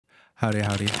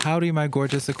Howdy, my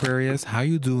gorgeous Aquarius. How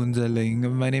you doing,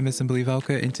 darling? My name is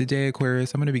SimplyVelca, and today,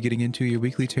 Aquarius, I'm going to be getting into your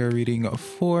weekly tarot reading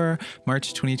for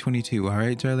March 2022. All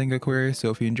right, darling Aquarius.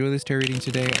 So if you enjoy this tarot reading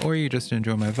today, or you just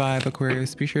enjoy my vibe,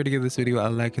 Aquarius, be sure to give this video a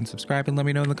like and subscribe, and let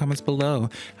me know in the comments below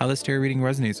how this tarot reading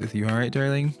resonates with you. All right,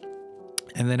 darling?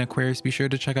 And then Aquarius, be sure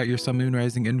to check out your sun, moon,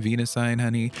 rising, and Venus sign,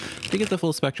 honey, to get the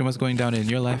full spectrum of what's going down in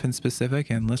your life in specific.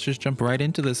 And let's just jump right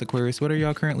into this, Aquarius. What are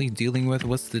y'all currently dealing with?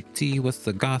 What's the tea? What's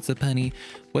the gossip, honey?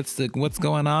 What's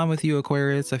going on with you,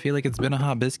 Aquarius? I feel like it's been a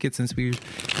hot biscuit since we've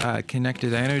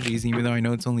connected energies, even though I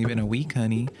know it's only been a week,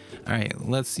 honey. All right,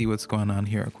 let's see what's going on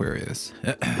here, Aquarius.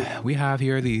 We have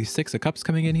here the Six of Cups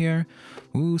coming in here.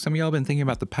 Ooh, some of y'all been thinking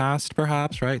about the past,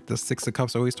 perhaps, right? The Six of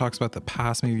Cups always talks about the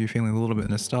past. Maybe you're feeling a little bit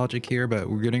nostalgic here, but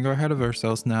we're gonna go ahead of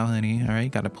ourselves now, honey. All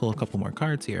right, gotta pull a couple more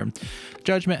cards here.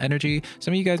 Judgment energy.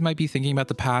 Some of you guys might be thinking about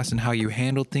the past and how you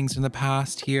handled things in the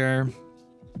past here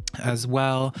as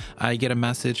well. I get a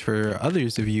message for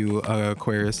others of you,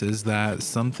 Aquarius, is that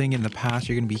something in the past,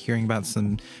 you're going to be hearing about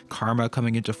some karma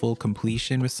coming into full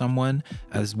completion with someone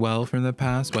as well from the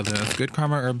past, whether that's good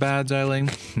karma or bad, darling.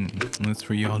 That's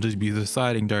for y'all to be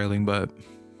deciding, darling, but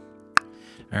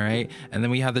all right. And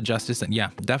then we have the Justice, and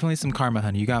yeah, definitely some karma,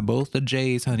 honey. You got both the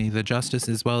J's, honey, the Justice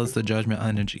as well as the Judgment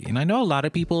energy. And I know a lot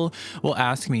of people will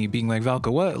ask me, being like,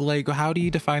 Velka, how do you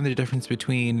define the difference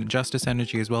between Justice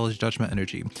energy as well as Judgment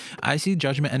energy? I see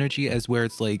Judgment energy as where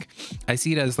it's like, I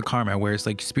see it as the karma, where it's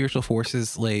like spiritual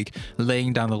forces like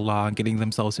laying down the law and getting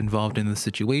themselves involved in the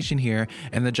situation here.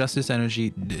 And the Justice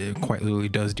energy quite literally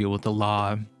does deal with the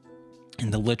law in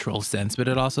the literal sense, but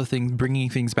it also bringing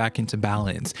things back into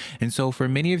balance. And so for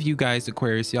many of you guys,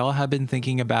 Aquarius, y'all have been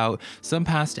thinking about some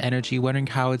past energy, wondering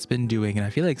how it's been doing. And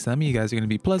I feel like some of you guys are going to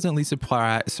be pleasantly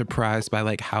surprised by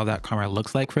like how that karma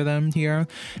looks like for them here.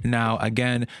 Now,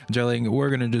 again, darling, we're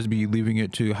going to just be leaving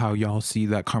it to how y'all see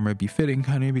that karma be fitting,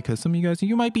 honey, because some of you guys,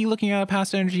 you might be looking at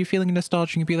past energy, feeling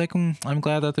nostalgic and be like, I'm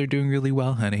glad that they're doing really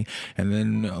well, honey. And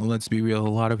then let's be real, a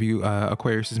lot of you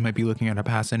Aquariuses might be looking at a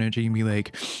past energy and be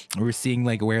like, we're seeing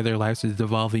like where their lives is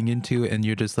devolving into, and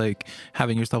you're just like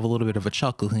having yourself a little bit of a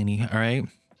chuckle, honey. All right,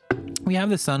 we have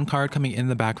the Sun card coming in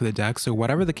the back of the deck, so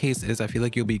whatever the case is, I feel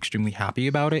like you'll be extremely happy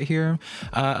about it here,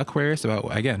 Aquarius,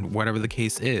 about, again, whatever the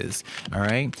case is. All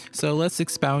right, so let's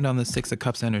expound on the Six of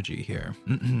Cups energy here.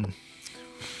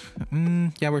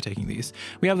 Yeah, we're taking these.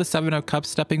 We have the Seven of Cups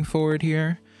stepping forward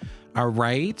here. All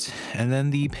right, and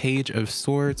then the Page of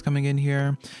Swords coming in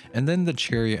here, and then the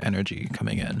Chariot energy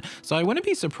coming in. So I wouldn't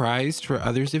be surprised for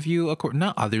others of you,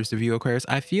 not others of you, Aquarius.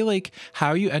 I feel like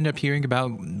how you end up hearing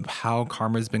about how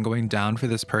karma's been going down for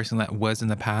this person that was in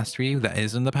the past for you, that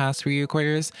is in the past for you,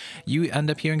 Aquarius, you end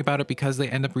up hearing about it because they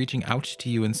end up reaching out to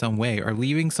you in some way or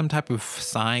leaving some type of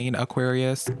sign,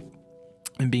 Aquarius,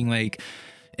 and being like,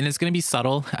 and it's going to be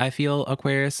subtle, I feel,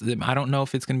 Aquarius. I don't know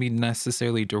if it's going to be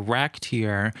necessarily direct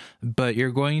here, but you're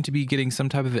going to be getting some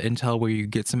type of intel where you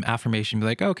get some affirmation, be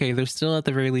like, okay, they're still at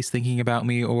the very least thinking about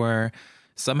me, or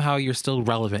somehow you're still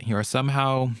relevant here, or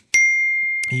somehow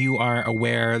you are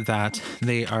aware that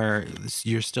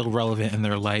you're still relevant in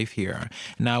their life here.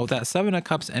 Now, with that Seven of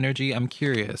Cups energy, I'm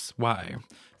curious why.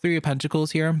 Three of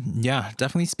Pentacles here, yeah,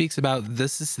 definitely speaks about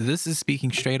this is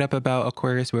speaking straight up about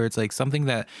Aquarius, where it's like something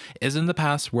that is in the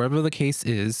past, wherever the case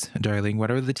is, darling,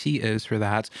 whatever the tea is for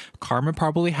that, karma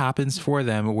probably happens for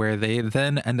them, where they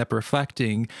then end up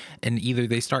reflecting, and either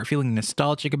they start feeling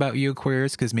nostalgic about you,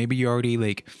 Aquarius, because maybe you already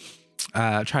like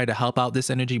tried to help out this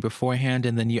energy beforehand,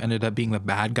 and then you ended up being the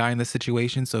bad guy in the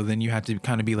situation, so then you had to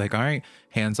kind of be like, all right,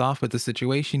 hands off with the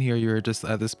situation here. You're just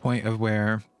at this point of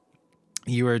where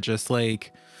you are just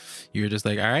like, you're just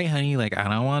like, all right, honey, like, I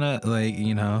don't want to, like,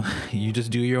 you know, you just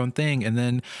do your own thing. And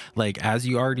then, like, as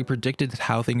you already predicted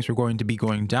how things were going to be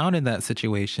going down in that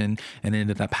situation, and it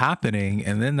ended up happening.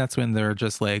 And then that's when they're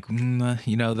just like,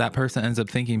 you know, that person ends up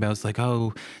thinking about, it's like,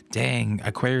 oh, dang,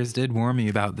 Aquarius did warn me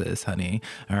about this, honey.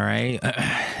 All right.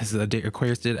 So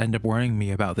Aquarius did end up warning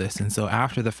me about this. And so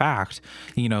after the fact,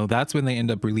 you know, that's when they end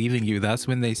up relieving you. That's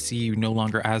when they see you no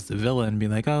longer as the villain, be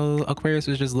like, oh, Aquarius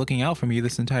was just looking out for me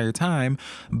this entire time.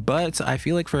 But I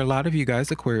feel like for a lot of you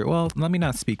guys, Aquarius, well, let me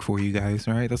not speak for you guys,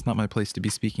 all right? That's not my place to be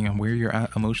speaking on where you're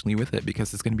at emotionally with it,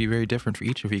 because it's going to be very different for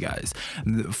each of you guys.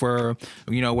 For,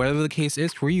 you know, whatever the case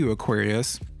is for you,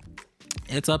 Aquarius,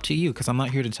 it's up to you, because I'm not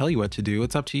here to tell you what to do.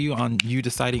 It's up to you on you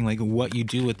deciding like what you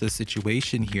do with this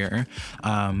situation here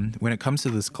when it comes to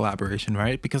this collaboration,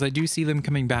 right? Because I do see them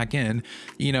coming back in,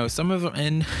 you know, some of them,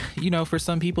 and you know, for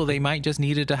some people they might just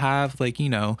needed to have like, you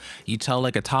know, you tell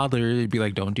like a toddler, you'd be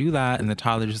like, don't do that, and the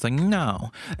toddler's just like,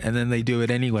 no, and then they do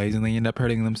it anyways, and they end up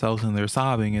hurting themselves and they're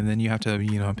sobbing, and then you have to,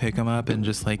 you know, pick them up and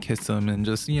just like kiss them and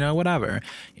just, you know, whatever.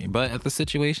 But the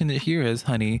situation here is,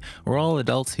 honey, we're all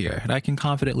adults here, and I can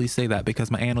confidently say that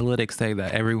because my analytics say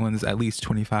that everyone's at least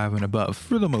 25 and above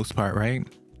for the most part, right?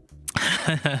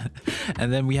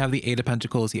 And then we have the Eight of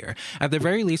Pentacles here. At the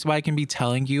very least, what I can be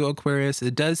telling you, Aquarius,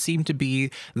 it does seem to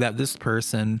be that this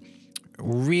person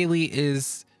really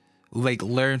is like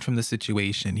learn from the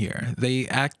situation here. They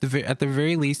act at the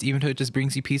very least, even though it just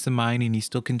brings you peace of mind and you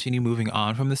still continue moving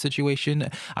on from the situation,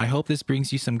 I hope this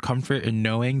brings you some comfort in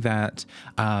knowing that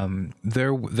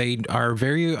they are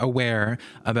very aware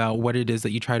about what it is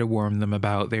that you try to warn them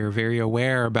about. They're very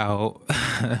aware about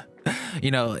you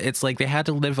know, it's like they had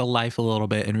to live a life a little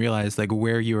bit and realize like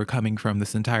where you were coming from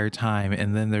this entire time,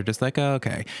 and then they're just like, oh,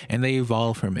 okay, and they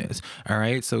evolve from it. All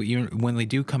right, so even when they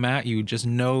do come at you, just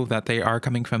know that they are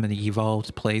coming from an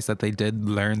evolved place, that they did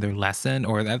learn their lesson,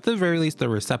 or at the very least they're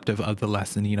receptive of the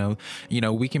lesson. You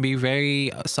know, we can be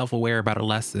very self-aware about a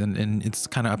lesson, and it's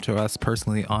kind of up to us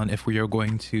personally on if we are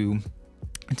going to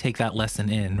take that lesson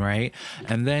in, right?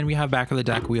 And then we have back of the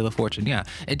deck, Wheel of Fortune. Yeah,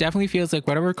 it definitely feels like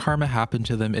whatever karma happened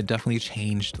to them, it definitely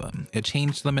changed them. It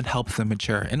changed them and helped them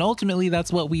mature. And ultimately,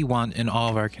 that's what we want in all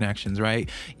of our connections, right?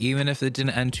 Even if it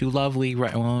didn't end too lovely,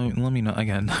 right? Well, let me know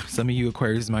again. Some of you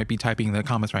Aquarius might be typing in the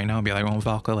comments right now and be like, "Oh,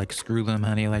 Velca, like screw them,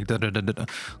 honey." Like, da da da da da.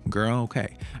 Girl,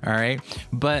 okay, all right.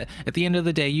 But at the end of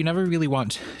the day, you never really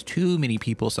want too many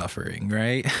people suffering,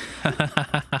 right?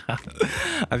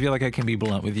 I feel like I can be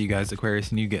blunt with you guys, Aquarius,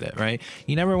 and you get it, right?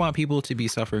 You never want people to be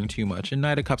suffering too much. And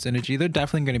Knight of Cups energy, they're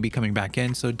definitely going to be coming back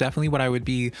in. So definitely what I would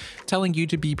be telling you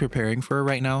to be preparing for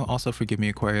right now. Also, forgive me,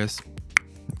 Aquarius.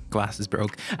 Glasses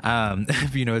broke.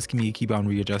 If you notice me keep on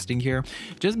readjusting here,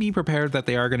 just be prepared that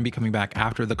they are going to be coming back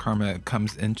after the karma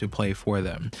comes into play for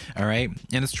them. All right,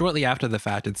 and it's shortly after the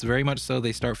fact. It's very much so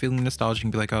they start feeling nostalgic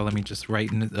and be like, oh, let me just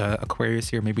write in Aquarius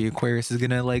here. Maybe Aquarius is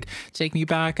gonna like take me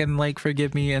back and like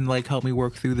forgive me and like help me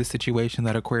work through the situation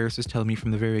that Aquarius is telling me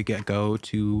from the very get-go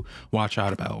to watch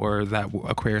out about, or that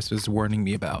Aquarius was warning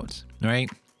me about. Right.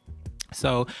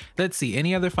 So let's see,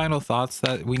 any other final thoughts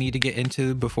that we need to get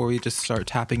into before we just start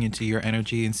tapping into your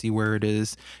energy and see where it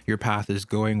is your path is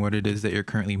going, what it is that you're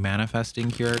currently manifesting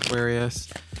here, Aquarius?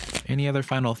 Any other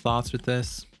final thoughts with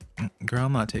this? Girl,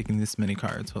 I'm not taking this many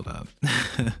cards. Hold up.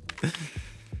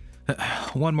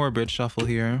 One more bridge shuffle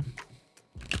here.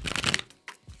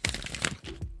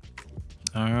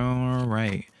 All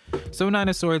right. So Nine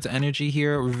of Swords energy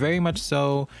here, very much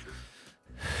so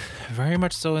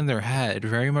in their head,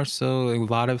 very much so a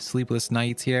lot of sleepless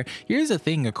nights here. Here's the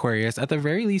thing, Aquarius, at the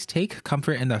very least, take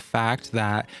comfort in the fact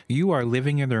that you are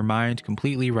living in their mind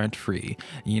completely rent-free.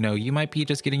 You know, you might be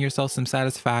just getting yourself some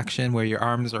satisfaction where your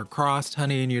arms are crossed,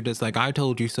 honey, and you're just like, I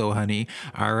told you so, honey.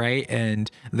 All right, and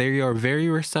they are very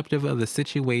receptive of the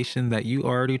situation that you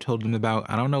already told them about.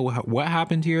 I don't know what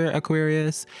happened here,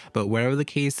 Aquarius, but whatever the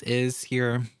case is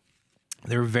here,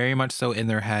 they're very much so in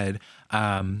their head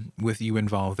with you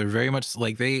involved. They're very much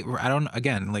like I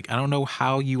don't know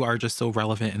how you are just so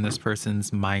relevant in this person's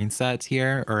mindset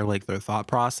here, or like their thought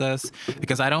process,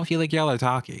 because I don't feel like y'all are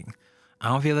talking. I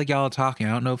don't feel like y'all are talking.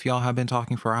 I don't know if y'all have been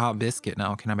talking for a hot biscuit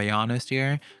now. Can I be honest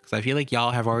here? Because I feel like y'all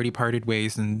have already parted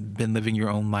ways and been living your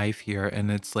own life here.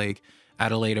 And it's like,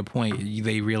 at a later point,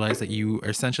 they realize that you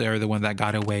essentially are the one that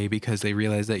got away, because they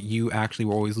realize that you actually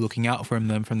were always looking out for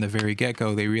them from the very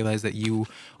get-go. They realize that you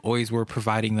always were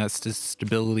providing that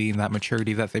stability and that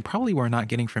maturity that they probably were not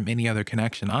getting from any other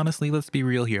connection. Honestly, let's be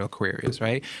real here, Aquarius,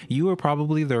 right? You were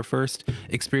probably their first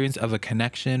experience of a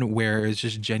connection where it's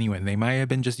just genuine. They might have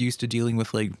been just used to dealing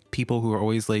with like people who are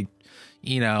always like,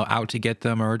 you know, out to get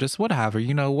them, or just whatever,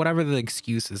 you know, whatever the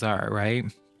excuses are, right?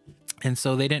 And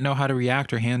so they didn't know how to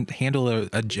react or handle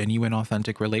a genuine,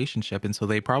 authentic relationship. And so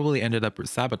they probably ended up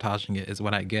sabotaging it, is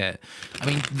what I get. I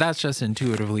mean, that's just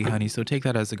intuitively, honey. So take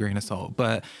that as a grain of salt.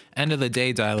 But end of the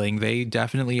day, darling, they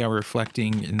definitely are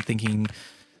reflecting and thinking,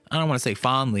 I don't want to say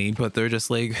fondly, but they're just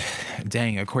like,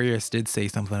 dang, Aquarius did say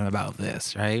something about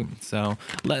this, right? So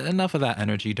enough of that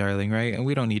energy, darling, right? And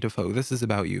we don't need to focus. This is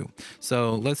about you.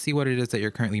 So let's see what it is that you're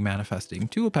currently manifesting.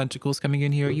 Two of Pentacles coming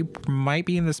in here. You might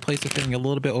be in this place of feeling a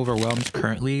little bit overwhelmed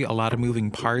currently, a lot of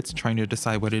moving parts, trying to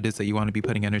decide what it is that you want to be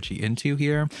putting energy into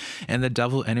here. And the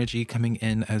Devil energy coming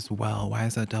in as well. Why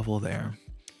is that Devil there?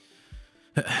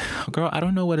 Girl, I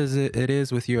don't know what it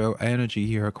is with your energy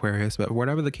here, Aquarius, but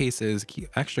whatever the case is,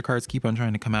 extra cards keep on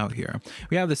trying to come out here.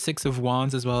 We have the Six of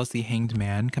Wands as well as the Hanged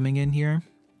Man coming in here.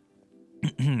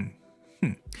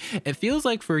 It feels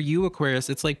like for you, Aquarius,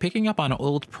 it's like picking up on an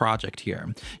old project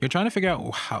here. You're trying to figure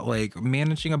out how, like,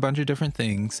 managing a bunch of different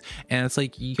things, and it's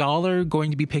like y'all are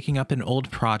going to be picking up an old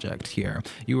project here.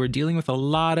 You were dealing with a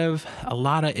lot of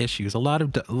issues,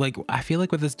 like, I feel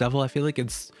like with this devil, I feel like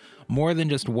it's more than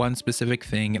just one specific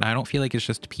thing, and I don't feel like it's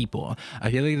just people. I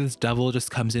feel like this devil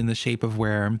just comes in the shape of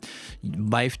where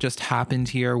life just happened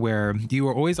here, where you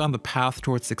were always on the path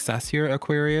towards success here,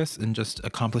 Aquarius, and just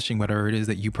accomplishing whatever it is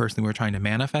that you personally were trying to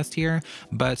manifest here.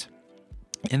 But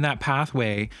in that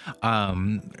pathway,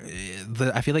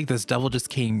 I feel like this devil just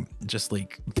came just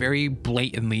like very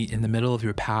blatantly in the middle of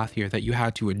your path here that you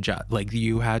had to adjust, like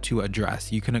you had to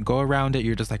address. You couldn't go around it.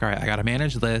 You're just like, all right, I got to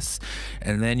manage this.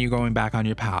 And then you're going back on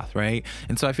your path, right?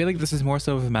 And so I feel like this is more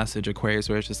so of a message, Aquarius,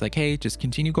 where it's just like, hey, just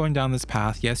continue going down this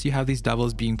path. Yes, you have these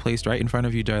devils being placed right in front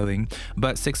of you, darling.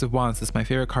 But Six of Wands is my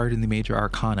favorite card in the major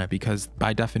arcana, because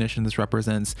by definition, this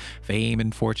represents fame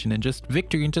and fortune and just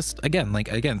victory and just,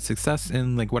 again, success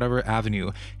in like whatever avenue.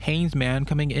 Hanged Man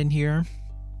coming in here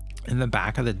in the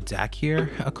back of the deck here,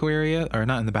 Aquarius, or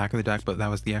not in the back of the deck, but that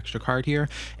was the extra card here.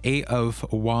 Eight of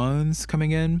Wands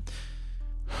coming in.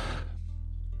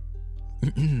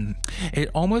 It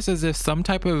almost as if some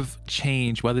type of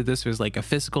change, whether this was like a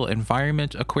physical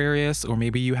environment, Aquarius, or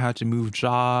maybe you had to move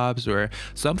jobs, or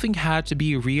something had to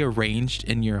be rearranged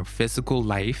in your physical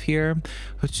life here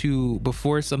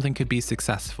before something could be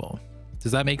successful.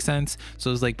 Does that make sense?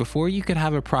 So it's like before you could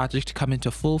have a project come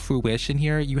into full fruition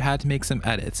here, you had to make some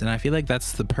edits. And I feel like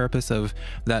that's the purpose of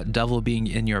that devil being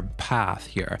in your path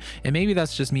here. And maybe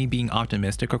that's just me being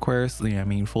optimistic, Aquarius. You know, I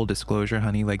mean, full disclosure,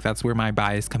 honey, like that's where my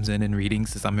bias comes in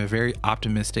readings, is I'm a very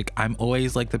optimistic. I'm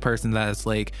always like the person that's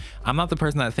like, I'm not the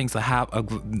person that thinks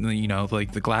you know,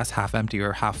 like the glass half empty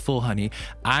or half full, honey.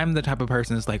 I'm the type of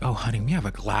person that's like, oh, honey, we have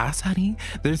a glass, honey.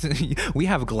 We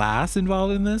have glass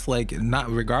involved in this, like not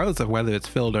regardless of whether it's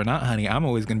filled or not, honey. I'm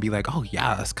always gonna be like, oh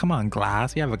yes, come on,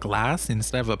 glass. We have a glass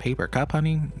instead of a paper cup,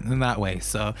 honey, in that way.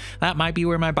 So that might be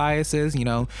where my bias is. You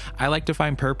know, I like to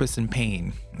find purpose in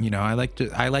pain. You know, I like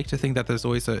to think that there's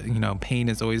always a, you know,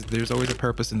 there's always a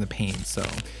purpose in the pain. So,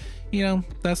 you know,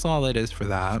 that's all it is for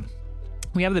that.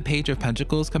 We have the Page of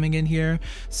Pentacles coming in here.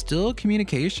 Still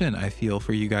communication, I feel,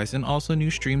 for you guys, and also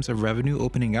new streams of revenue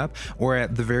opening up, or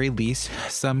at the very least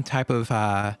some type of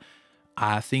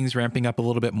things ramping up a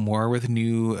little bit more with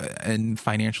new and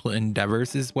financial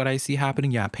endeavors is what I see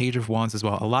happening. Yeah, Page of Wands as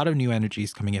well. A lot of new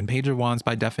energies coming in. Page of Wands,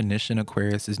 by definition,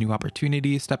 Aquarius, is new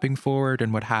opportunities stepping forward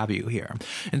and what have you here.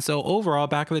 And so overall,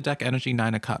 back of the deck energy,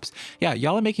 Nine of Cups. Yeah,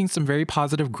 y'all are making some very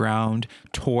positive ground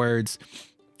towards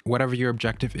whatever your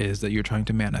objective is that you're trying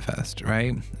to manifest,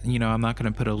 right? You know, I'm not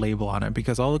going to put a label on it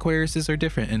because all Aquariuses are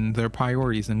different in their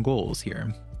priorities and goals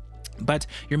here. But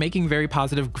you're making very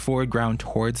positive forward ground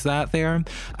towards that there.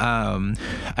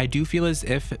 I do feel as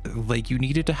if like you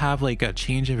needed to have like a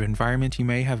change of environment. You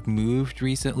may have moved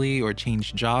recently or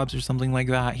changed jobs or something like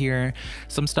that here.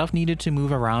 Some stuff needed to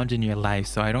move around in your life.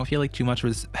 So I don't feel like too much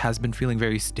has been feeling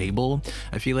very stable.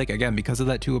 I feel like, again, because of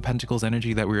that Two of Pentacles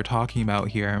energy that we were talking about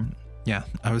here. Yeah,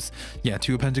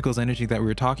 Two of Pentacles energy that we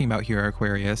were talking about here,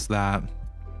 Aquarius, that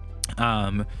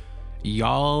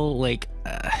y'all like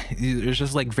there's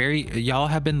just like y'all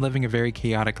have been living a very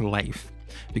chaotic life,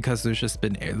 because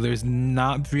there's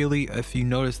not really, if you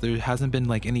notice, there hasn't been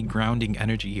like any grounding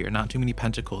energy here. Not too many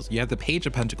pentacles. You have the Page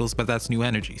of Pentacles, but that's new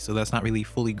energy, so that's not really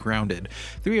fully grounded.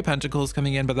 Three of Pentacles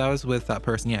coming in, but that was with that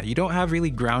person. Yeah, you don't have really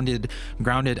grounded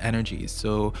energies.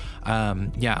 So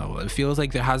yeah, it feels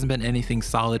like there hasn't been anything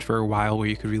solid for a while where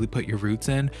you could really put your roots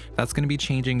in. That's going to be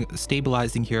changing,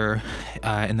 stabilizing here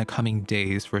in the coming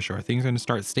days for sure. Things are going to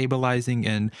start stabilizing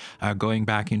and going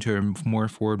back into a more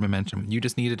forward momentum. You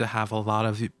just needed to have a lot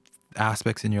of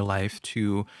aspects in your life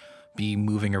to be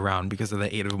moving around because of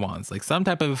the Eight of Wands. Like some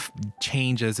type of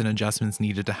changes and adjustments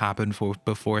needed to happen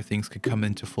before things could come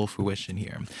into full fruition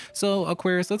here. So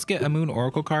Aquarius, let's get a Moon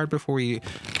Oracle card before we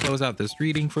close out this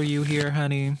reading for you here,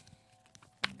 honey.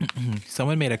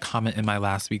 Someone made a comment in my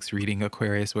last week's reading,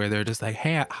 Aquarius, where they're just like,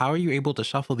 hey, how are you able to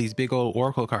shuffle these big old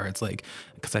oracle cards? Like,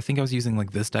 because I think I was using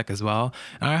like this deck as well,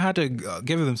 and I had to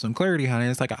give them some clarity, honey.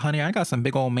 It's like, honey, I got some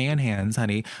big old man hands,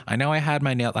 honey. I know I had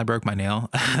my nail, I broke my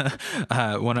nail,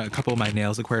 a couple of my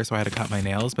nails, Aquarius, so I had to cut my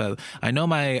nails, but I know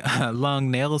my long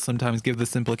nails sometimes give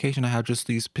this implication I have just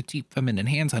these petite feminine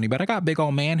hands, honey, but I got big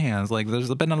old man hands. Like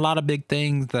there's been a lot of big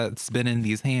things that's been in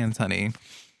these hands, honey.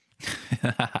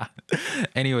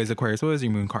 Anyways, Aquarius, what is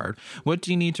your Moon card? What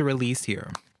do you need to release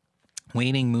here?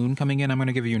 waning moon coming in. I'm going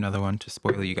to give you another one to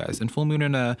spoil you guys. And full moon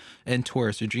in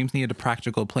Taurus, your dreams needed a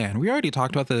practical plan. We already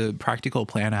talked about the practical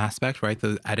plan aspect, right?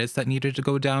 The edits that needed to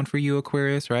go down for you,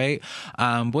 Aquarius, right?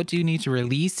 What do you need to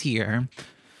release here?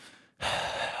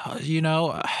 You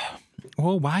know,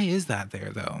 well, why is that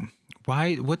there though?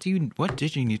 What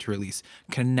did you need to release?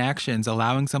 Connections,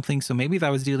 allowing something. So maybe that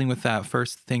was dealing with that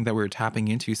first thing that we are tapping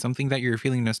into, something that you're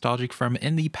feeling nostalgic from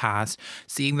in the past,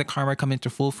 seeing the karma come into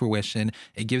full fruition.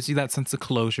 It gives you that sense of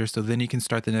closure. So then you can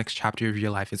start the next chapter of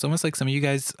your life. It's almost like some of you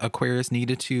guys, Aquarius,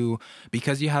 needed to,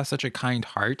 because you have such a kind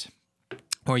heart,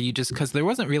 or you just, because there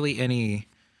wasn't really any,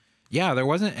 there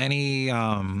wasn't any,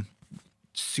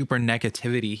 super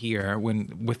negativity here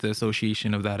with the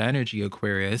association of that energy,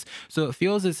 Aquarius. So it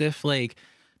feels as if like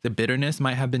the bitterness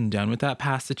might have been done with that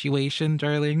past situation,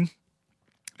 darling.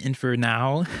 And for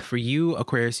now, for you,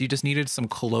 Aquarius, you just needed some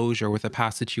closure with a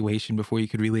past situation before you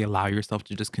could really allow yourself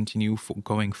to just continue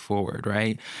going forward,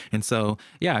 right? And so,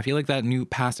 yeah, I feel like that new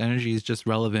past energy is just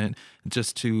relevant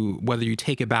just to whether you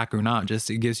take it back or not. Just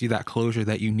it gives you that closure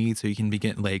that you need so you can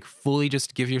begin like fully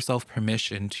just give yourself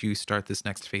permission to start this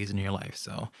next phase in your life.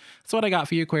 So that's what I got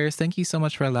for you, Aquarius. Thank you so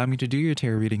much for allowing me to do your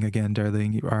tarot reading again,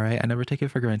 darling. All right, I never take it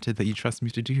for granted that you trust me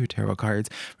to do your tarot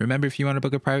cards. Remember, if you want to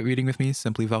book a private reading with me,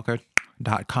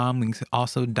 SimplyVelca.com. Links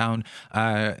also down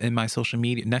in my social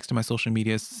media, next to my social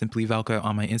media, SimplyVelca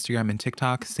on my Instagram and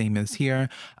TikTok, same as here.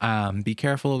 Be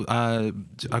careful,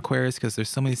 Aquarius, because there's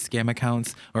so many scam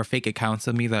accounts or fake accounts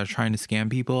of me that are trying to scam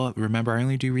people. Remember, I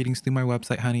only do readings through my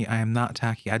website, honey. I am not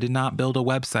tacky. I did not build a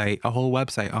whole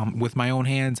website with my own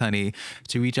hands, honey,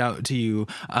 to reach out to you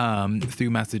through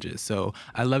messages. So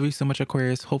I love you so much,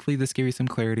 Aquarius. Hopefully this gave you some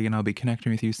clarity, and I'll be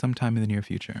connecting with you sometime in the near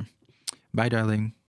future. Bye, darling.